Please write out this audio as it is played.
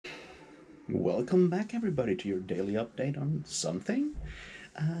Welcome back, everybody, to your daily update on something.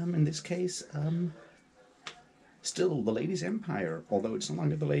 In this case, still the Ladies' Empire, although it's no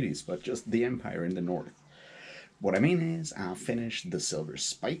longer the Ladies, but just the Empire in the north. What I mean is, I finished The Silver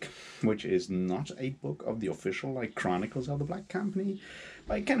Spike, which is not a book of the official, like, Chronicles of the Black Company,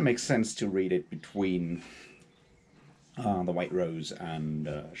 but it kind of makes sense to read it between The White Rose and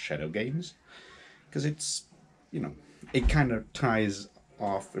Shadow Games, because you know, it kind of ties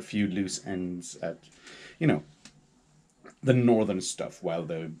off a few loose ends at, you know, the northern stuff, while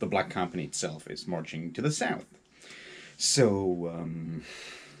the Black Company itself is marching to the south. So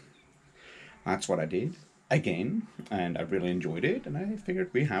that's what I did again, and I really enjoyed it, and I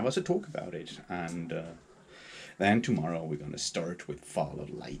figured we have us a talk about it. And then tomorrow we're gonna start with Fall of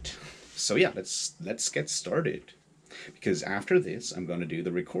Light. So yeah, let's get started. Because after this, I'm going to do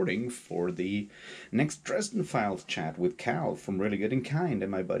the recording for the next Dresden Files chat with Cal from Really Good and Kind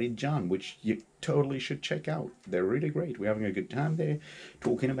and my buddy John, which you totally should check out. They're really great. We're having a good time there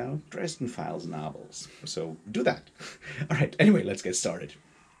talking about Dresden Files novels. So do that. All right, anyway, let's get started.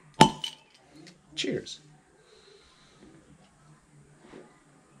 Cheers.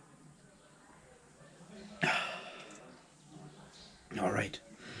 All right.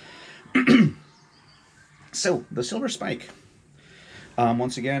 So, The Silver Spike.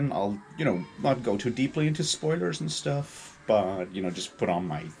 Once again, I'll, not go too deeply into spoilers and stuff, but, just put on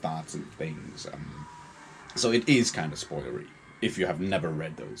my thoughts and things. So it is kind of spoilery, if you have never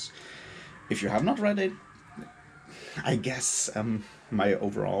read those. If you have not read it, I guess my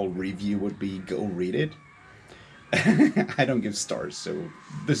overall review would be go read it. I don't give stars, so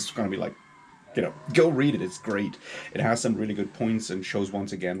this is going to be like, go read it. It's great. It has some really good points and shows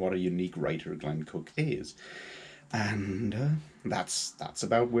once again what a unique writer Glen Cook is. And that's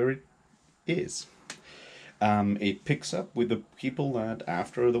about where it is. It picks up with the people that,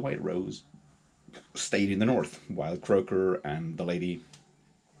 after the White Rose, stayed in the north, while Croker and the lady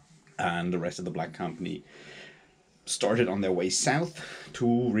and the rest of the Black Company started on their way south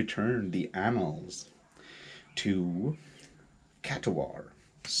to return the annals to Katawar.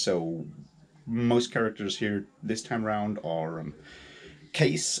 So most characters here this time around are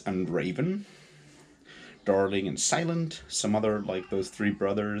Case and Raven, Darling and Silent, some other, like those three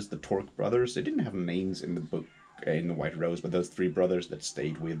brothers, the Torque brothers. They didn't have names in the book, in the White Rose, but those three brothers that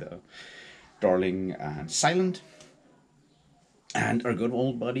stayed with Darling and Silent. And our good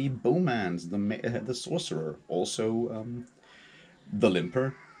old buddy Bowmans, the sorcerer. Also, the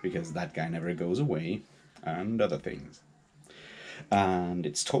Limper, because that guy never goes away, and other things. And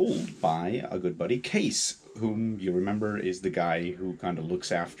it's told by a good buddy Case, whom you remember is the guy who kind of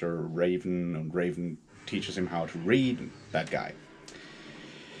looks after Raven, and Raven teaches him how to read, that guy.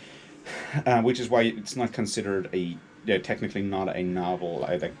 Which is why it's not considered technically not a novel,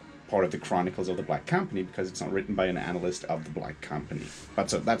 either part of the Chronicles of the Black Company, because it's not written by an analyst of the Black Company.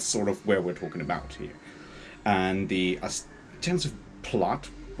 But so that's sort of where we're talking about here. And the ostensive plot,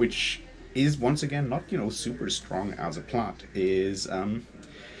 which is once again not super strong as a plot, is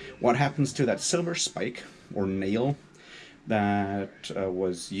what happens to that silver spike or nail that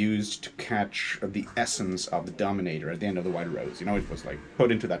was used to catch the essence of the Dominator at the end of the White Rose. It was like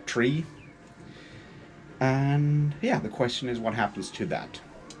put into that tree. And yeah, the question is what happens to that.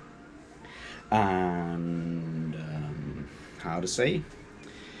 And how to say?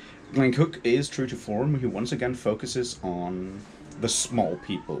 Glen Cook is true to form. He once again focuses on the small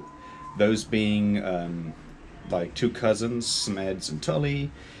people. Those being like two cousins, Smeds and Tully,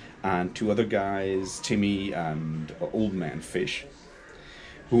 and two other guys, Timmy and Old Man Fish,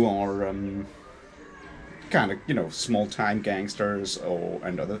 who are kind of, small-time gangsters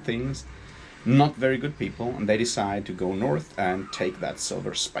and other things. Not very good people, and they decide to go north and take that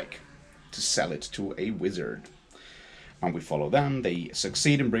silver spike to sell it to a wizard. And we follow them. They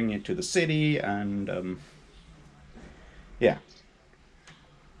succeed in bringing it to the city, and yeah.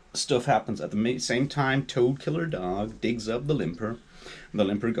 Stuff happens at the same time. Toad Killer Dog digs up the Limper. The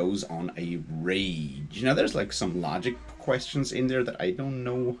Limper goes on a rage. There's like some logic questions in there that I don't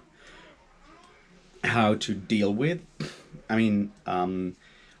know how to deal with. I mean,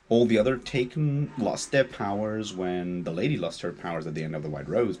 all the other Taken lost their powers when the lady lost her powers at the end of the White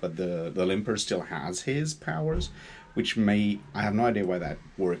Rose, but the Limper still has his powers, which I have no idea why that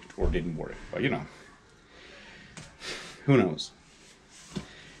worked or didn't work, but who knows.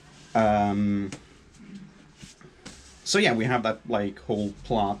 So yeah, we have that like whole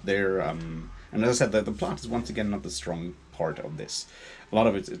plot there, and as I said, the plot is once again not the strong part of this. A lot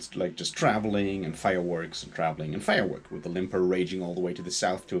of it's like just traveling and fireworks and traveling and firework, with the Limper raging all the way to the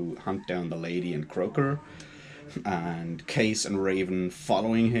south to hunt down the lady and Croker, and Case and Raven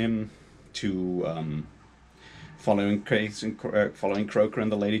following him to following Croker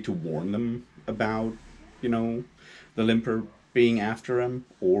and the lady to warn them about, you know, the limper being after him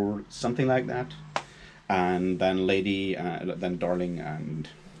or something like that. And then Darling and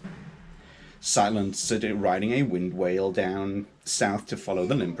Silent City riding a wind whale down south to follow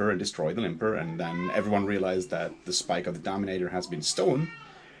the limper and destroy the limper, and then everyone realized that the spike of the Dominator has been stolen,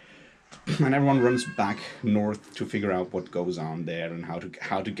 and everyone runs back north to figure out what goes on there and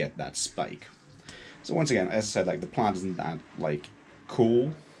how to get that spike. So once again, as I said, like the plot isn't that like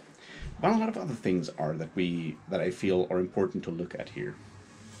cool, but a lot of other things are that I feel are important to look at here.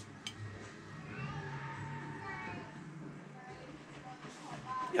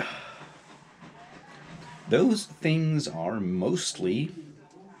 Those things are mostly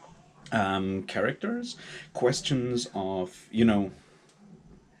characters, questions of,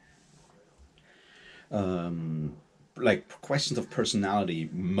 like questions of personality,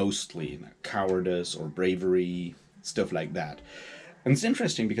 mostly like cowardice or bravery, stuff like that. And it's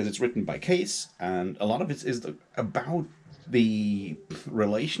interesting because it's written by Case, and a lot of it is about the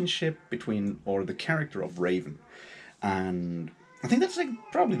relationship between, or the character of Raven. And I think that's like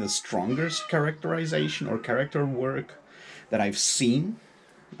probably the strongest characterization or character work that I've seen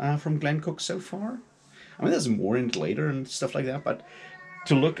from Glenn Cook so far. I mean, there's more in it later and stuff like that, but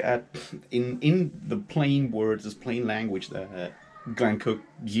to look at in the plain words, this plain language that Glenn Cook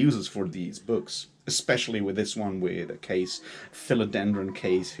uses for these books, especially with this one with a Case, Philodendron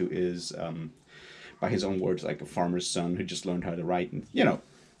Case, who is, by his own words, like a farmer's son who just learned how to write, and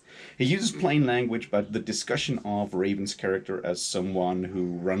he uses plain language, but the discussion of Raven's character as someone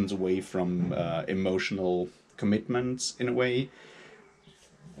who runs away from emotional commitments in a way,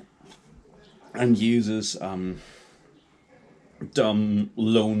 and uses dumb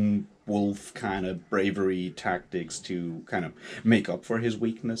lone wolf kind of bravery tactics to kind of make up for his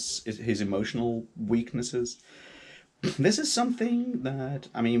his emotional weaknesses. This is something that,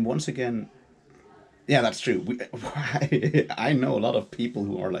 I mean, once again, yeah, that's true. I know a lot of people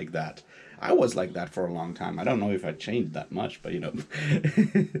who are like that. I was like that for a long time. I don't know if I changed that much, but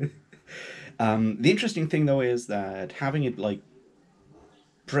the interesting thing though is that having it like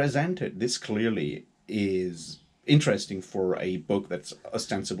presented this clearly is interesting for a book that's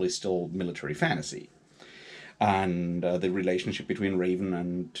ostensibly still military fantasy. And the relationship between Raven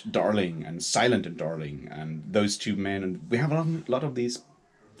and Darling, and Silent and Darling, and those two men. And we have a lot of these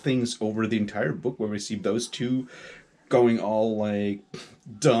things over the entire book where we see those two going all like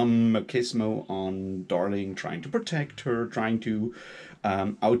dumb machismo on Darling, trying to protect her, trying to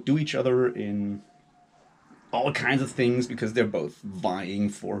outdo each other in all kinds of things because they're both vying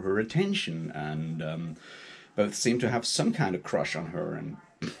for her attention, and both seem to have some kind of crush on her. And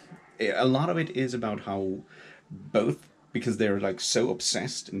a lot of it is about how both, because they're like so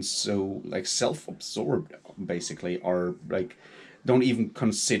obsessed and so like self-absorbed basically, are like don't even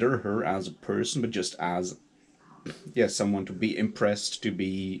consider her as a person, but just as, yeah, someone to be impressed, to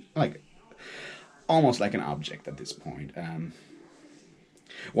be like almost like an object at this point.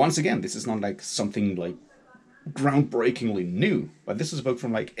 Once again, this is not like something like groundbreakingly new, but this is a book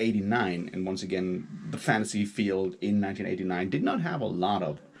from like 89, and once again, the fantasy field in 1989 did not have a lot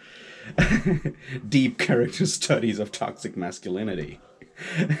of deep character studies of toxic masculinity,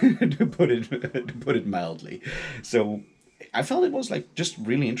 to put it mildly. So I felt it was like just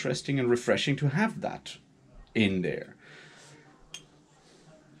really interesting and refreshing to have that in there.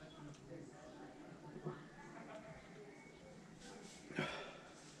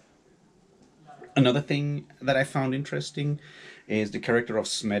 Another thing that I found interesting is the character of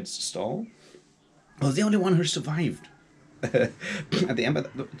Smed's Stall was the only one who survived. At the end of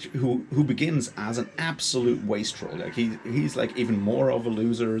who begins as an absolute wastrel. Like he's like even more of a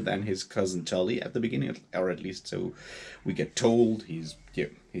loser than his cousin Tully at the beginning, or at least so we get told. He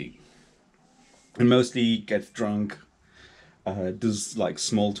mostly gets drunk, does like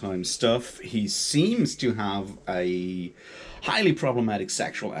small time stuff. He seems to have a highly problematic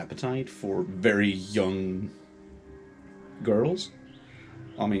sexual appetite for very young girls.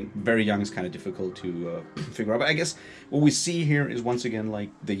 I mean, very young is kind of difficult to figure out. But I guess what we see here is once again like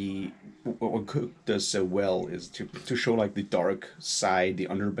what Cook does so well is to show like the dark side, the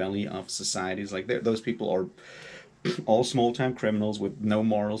underbelly of societies. Like those people are all small time criminals with no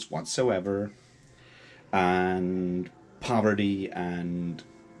morals whatsoever, and poverty and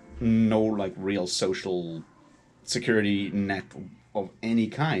no like real social security net of any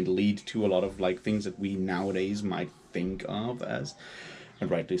kind lead to a lot of like things that we nowadays might think of as,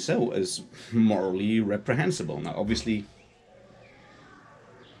 and rightly so, as morally reprehensible. Now, obviously,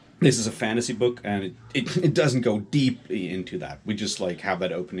 this is a fantasy book, and it doesn't go deeply into that. We just like have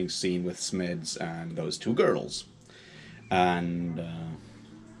that opening scene with Smeds and those two girls, and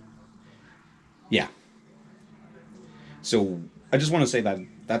yeah. So I just want to say that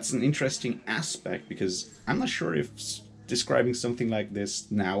that's an interesting aspect, because I'm not sure if describing something like this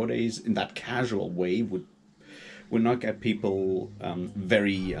nowadays in that casual way would not get people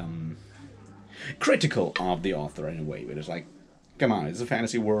very critical of the author in a way. But it's like, come on, it's a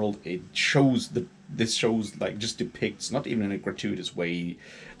fantasy world. It shows the this shows like just depicts, not even in a gratuitous way,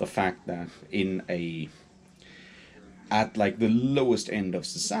 the fact that in a at like the lowest end of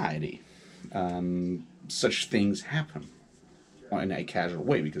society, such things happen in a casual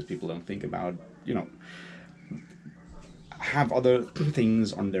way, because people don't think about, have other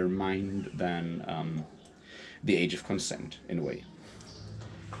things on their mind than the age of consent in a way.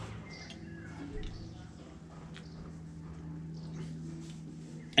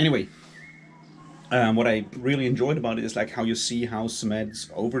 Anyway, what I really enjoyed about it is like how you see how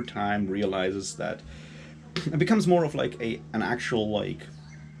Smeds over time realizes that it becomes more of like an actual like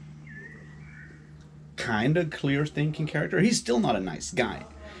kind of clear thinking character. He's still not a nice guy.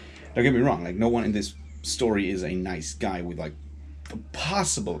 Don't get me wrong. Like no one in this story is a nice guy, with like the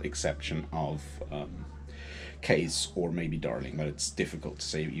possible exception of Case or maybe Darling, but it's difficult to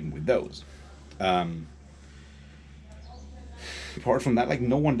say even with those. Um, Apart from that, like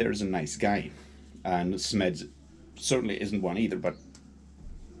no one there is a nice guy, and Smeds certainly isn't one either. But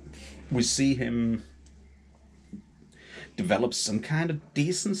we see him develop some kind of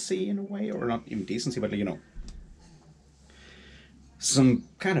decency in a way, or not even decency, but some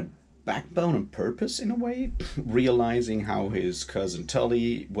kind of backbone and purpose in a way, realizing how his cousin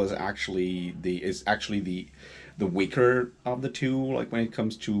Tully was actually the weaker of the two, like when it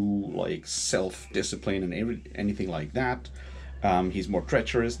comes to like self discipline and anything like that. He's more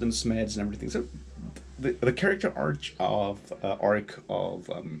treacherous than Smeds and everything. So the character arc of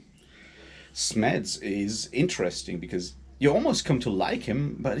Smeds is interesting, because you almost come to like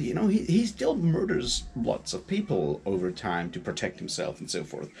him, but he still murders lots of people over time to protect himself and so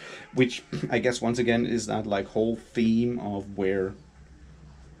forth, which I guess once again is that like whole theme of where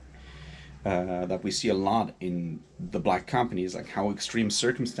that we see a lot in the Black Company, is like how extreme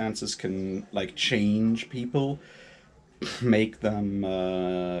circumstances can like change people, make them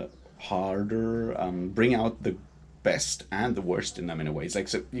harder, bring out the best and the worst in them in a way. It's like,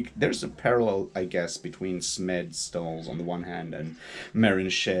 so there's a parallel, I guess, between Smed Stalls on the one hand and Marin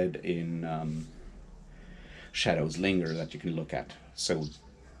Shed in Shadows Linger that you can look at. So,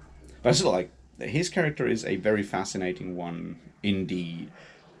 but I still like his character is a very fascinating one indeed.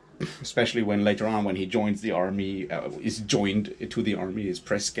 Especially when later on, when he joins the army, is joined to the army, is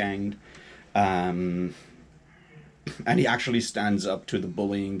press ganged. Um, and he actually stands up to the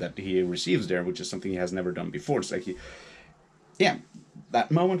bullying that he receives there, which is something he has never done before. It's like, yeah, that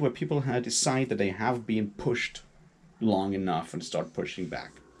moment where people had decide that they have been pushed long enough and start pushing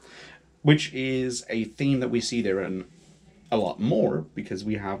back, which is a theme that we see there in a lot more, because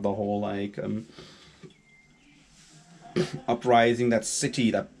we have the whole like uprising, that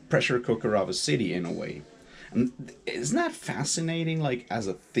city, that pressure cooker of a city in a way. And isn't that fascinating, like as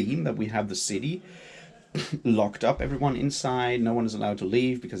a theme, that we have the city locked up, everyone inside, no one is allowed to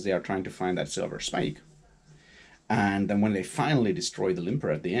leave because they are trying to find that silver spike. And then when they finally destroy the limper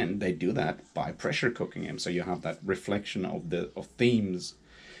at the end, they do that by pressure cooking him. So you have that reflection of themes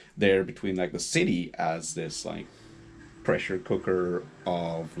there between like the city as this like pressure cooker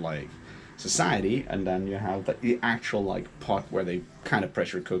of like society, and then you have the actual like pot where they kind of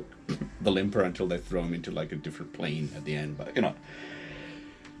pressure cook the limper until they throw him into like a different plane at the end. But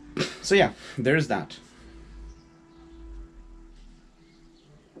so yeah, there's that.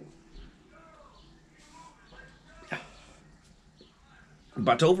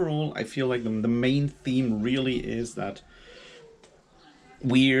 But overall, I feel like the main theme really is that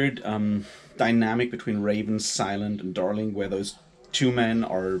weird dynamic between Raven, Silent, and Darling, where those two men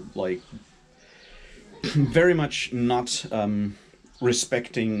are like very much not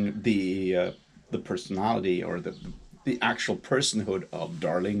respecting the personality, or the actual personhood of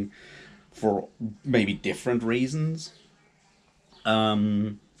Darling, for maybe different reasons.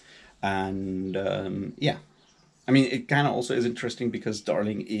 And yeah, I mean, it kind of also is interesting because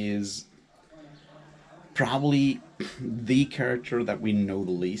Darling is probably the character that we know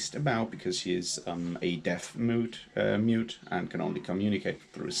the least about, because she is a deaf mute and can only communicate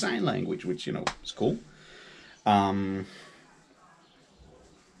through sign language, which is cool. Um,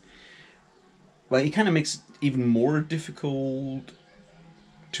 but it kind of makes it even more difficult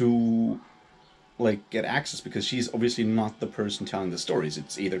to like get access, because she's obviously not the person telling the stories.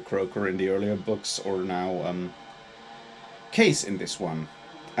 It's either Croker in the earlier books or now Case in this one.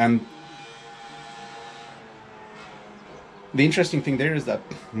 And the interesting thing there is that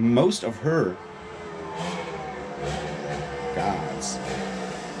most of her gods,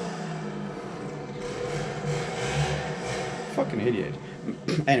 fucking idiot.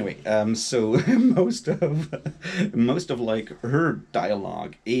 Anyway, so most of like her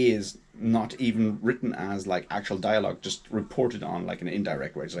dialogue is not even written as like actual dialogue, just reported on like an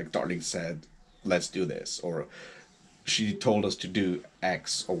indirect way. It's like Darling said, "Let's do this," or she told us to do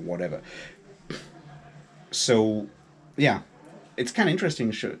X or whatever. So, yeah, it's kind of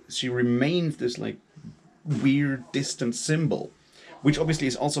interesting. She remains this like weird, distant symbol, which obviously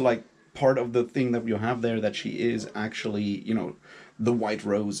is also like part of the thing that you have there, that she is actually, the White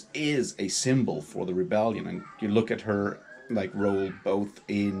Rose is a symbol for the rebellion. And you look at her like role both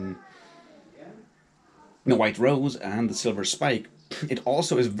in the White Rose and the Silver Spike, it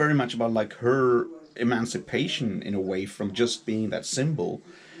also is very much about like her emancipation in a way from just being that symbol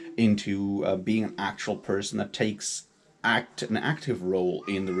into being an actual person that takes an active role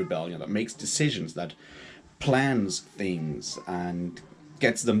in the rebellion, that makes decisions, that plans things and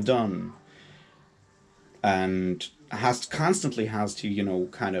gets them done, and constantly has to,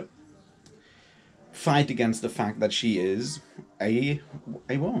 kind of fight against the fact that she is a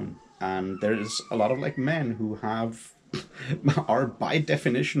woman. And there's a lot of like men who are by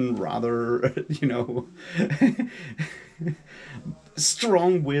definition rather,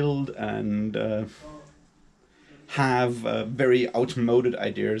 strong-willed and have very outmoded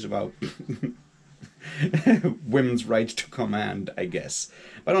ideas about women's right to command, I guess.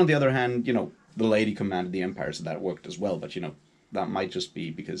 But on the other hand, the lady commanded the empire, so that worked as well. But that might just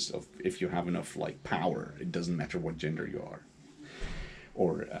be because of, if you have enough like power, it doesn't matter what gender you are.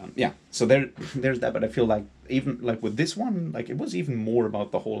 Or yeah, so there's that. But I feel like even like with this one, like it was even more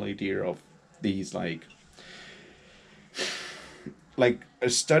about the whole idea of these like a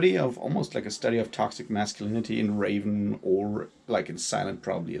study of, almost like a study of toxic masculinity in Raven, or like in Silent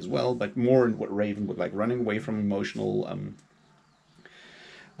probably as well, but more in what Raven would like, running away from emotional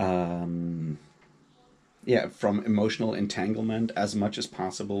from emotional entanglement as much as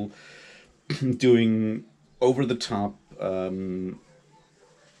possible, doing over the top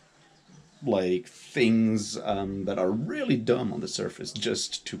like things that are really dumb on the surface,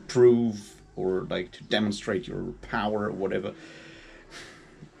 just to prove or like to demonstrate your power or whatever.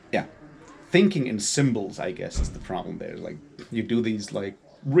 Yeah, thinking in symbols, I guess, is the problem there. Like, you do these like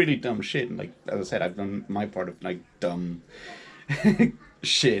really dumb shit, and like as I said, I've done my part of like dumb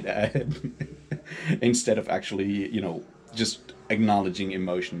shit instead of actually, just acknowledging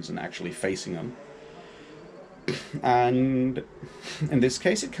emotions and actually facing them. And in this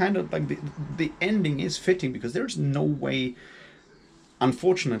case, it kind of like the ending is fitting, because there's no way,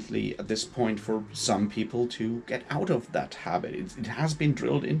 unfortunately, at this point, for some people to get out of that habit. It has been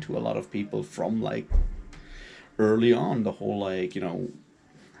drilled into a lot of people from like early on, the whole like,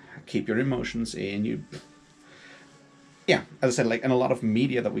 keep your emotions in you. Yeah, as I said, like, and a lot of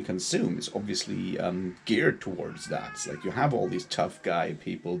media that we consume is obviously geared towards that. It's like you have all these tough guy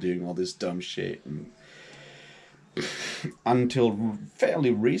people doing all this dumb shit, and until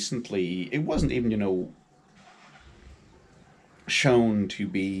fairly recently, it wasn't even, shown to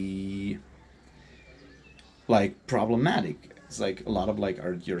be like problematic. It's like a lot of like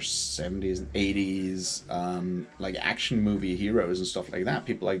your 70s and 80s like action movie heroes and stuff like that.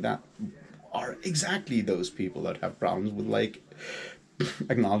 People like that are exactly those people that have problems with like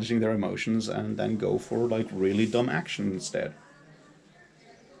acknowledging their emotions and then go for like really dumb action instead.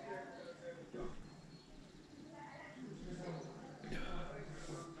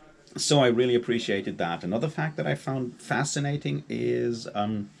 So I really appreciated that. Another fact that I found fascinating is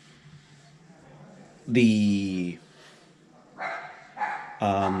the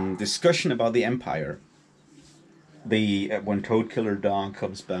discussion about the Empire. The When Toad Killer Dog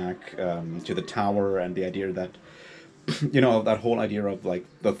comes back to the tower, and the idea that that whole idea of like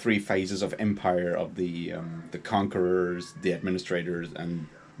the three phases of empire, of the conquerors, the administrators, and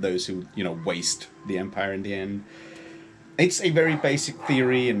those who waste the empire in the end. It's a very basic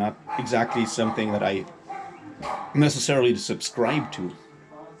theory and not exactly something that I necessarily subscribe to,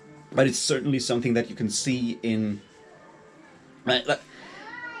 but it's certainly something that you can see in. I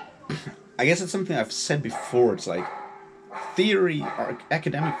guess it's something I've said before. It's like theory or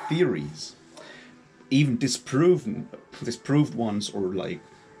academic theories, even disproved ones, or like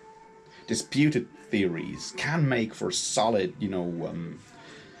disputed theories, can make for solid,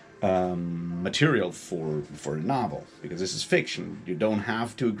 material for a novel, because this is fiction. You don't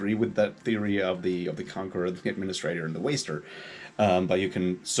have to agree with that theory of the conqueror, the administrator, and the waster, but you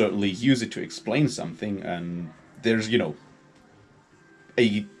can certainly use it to explain something. And there's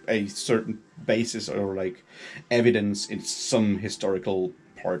a certain basis or like evidence in some historical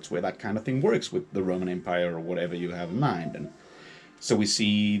parts where that kind of thing works with the Roman Empire or whatever you have in mind. And so we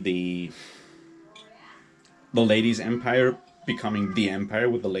see the ladies' empire becoming the empire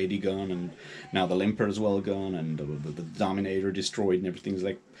with the lady gone, and now the limper as well gone, and the dominator destroyed, and everything's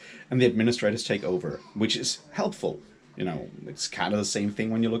like, and the administrators take over, which is helpful. It's kind of the same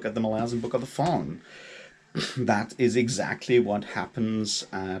thing when you look at the Malazan Book of the Fawn. That is exactly what happens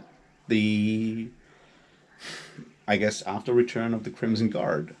at the, I guess, after Return of the Crimson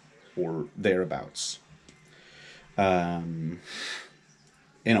Guard, or thereabouts. In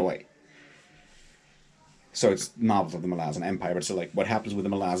a way. So it's novels of the Malazan Empire, but so like what happens with the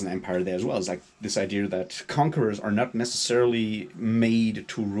Malazan Empire there as well is like this idea that conquerors are not necessarily made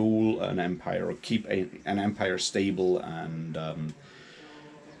to rule an empire or keep an empire stable and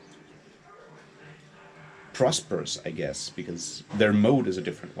prosperous, I guess, because their mode is a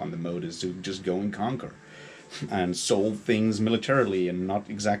different one. The mode is to just go and conquer and solve things militarily and not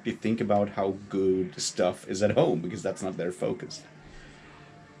exactly think about how good stuff is at home, because that's not their focus.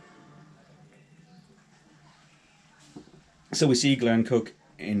 So we see Glen Cook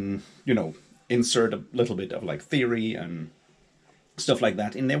insert a little bit of like theory and stuff like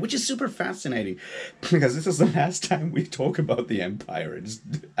that in there, which is super fascinating, because this is the last time we talk about the Empire.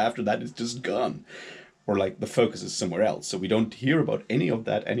 After that, it's just gone, or like the focus is somewhere else. So we don't hear about any of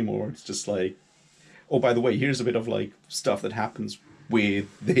that anymore. It's just like, oh, by the way, here's a bit of like stuff that happens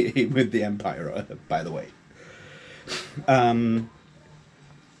with the Empire. By the way,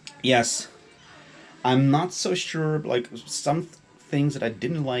 yes. I'm not so sure, like, some things that I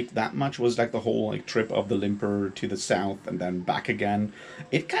didn't like that much was, like, the whole, like, trip of the limper to the south and then back again.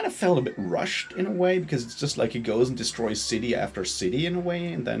 It kind of felt a bit rushed in a way, because it's just like he goes and destroys city after city in a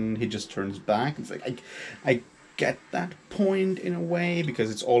way, and then he just turns back. It's like, I get that point in a way, because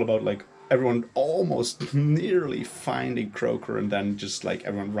it's all about, like, everyone almost nearly finding Croker, and then just, like,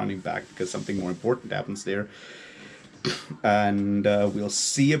 everyone running back because something more important happens there. And we'll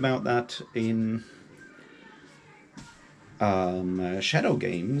see about that in Shadow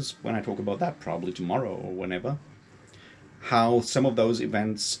Games, when I talk about that probably tomorrow or whenever, how some of those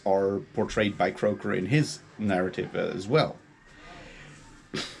events are portrayed by Croker in his narrative as well.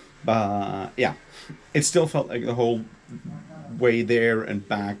 But yeah, it still felt like the whole way there and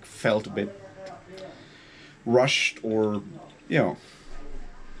back felt a bit rushed, or yeah,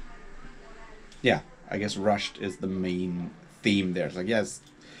 I guess rushed is the main theme there. It's like, yes,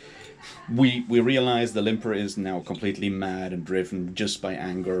 we realize the limper is now completely mad and driven just by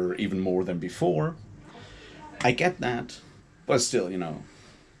anger, even more than before. I get that, but still,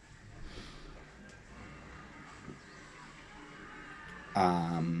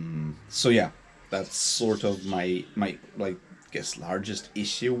 So yeah, that's sort of my like, guess, largest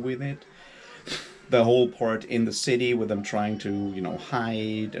issue with it. The whole part in the city with them trying to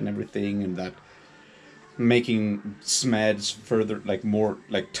hide and everything, and that making Smeds further, like, more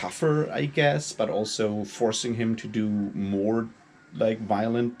like tougher, I guess, but also forcing him to do more like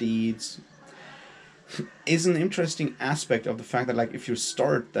violent deeds, is an interesting aspect of the fact that, like, if you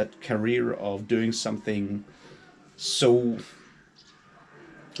start that career of doing something so,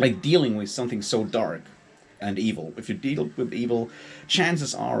 like, dealing with something so dark and evil, if you deal with evil,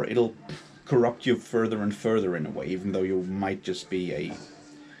 chances are it'll corrupt you further and further in a way, even though you might just be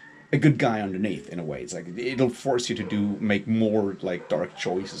a good guy underneath in a way. It's like it'll force you to make more like dark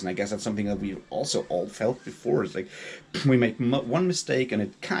choices, and I guess that's something that we've also all felt before. It's like we make one mistake, and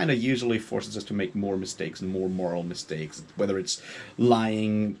it kind of usually forces us to make more mistakes and more moral mistakes. Whether it's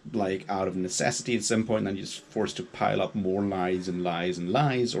lying like out of necessity at some point, and then you're just forced to pile up more lies and lies and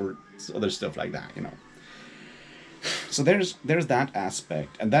lies, or other stuff like that. So there's that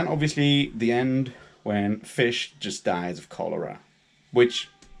aspect, and then obviously the end when Fish just dies of cholera, which,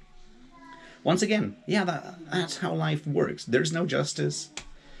 once again, yeah, that's how life works. There's no justice,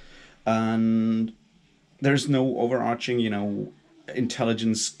 and there's no overarching,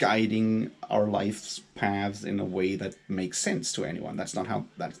 intelligence guiding our life's paths in a way that makes sense to anyone. That's not how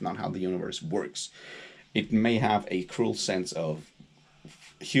the universe works. It may have a cruel sense of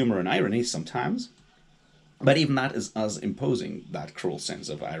humor and irony sometimes, but even that is us imposing that cruel sense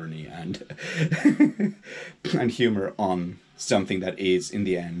of irony and and humor on something that is, in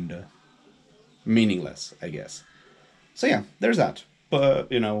the end, meaningless, I guess. So yeah, there's that. But,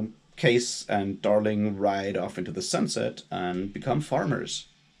 Case and Darling ride off into the sunset and become farmers.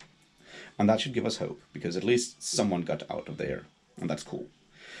 And that should give us hope, because at least someone got out of there, and that's cool.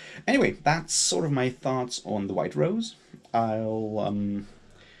 Anyway, that's sort of my thoughts on the White Rose. I'll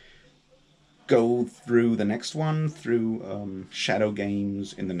go through the next one, through Shadow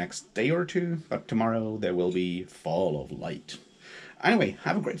Games in the next day or two, but tomorrow there will be Fall of Light. Anyway,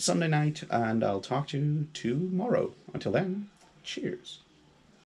 have a great Sunday night, and I'll talk to you tomorrow. Until then, cheers.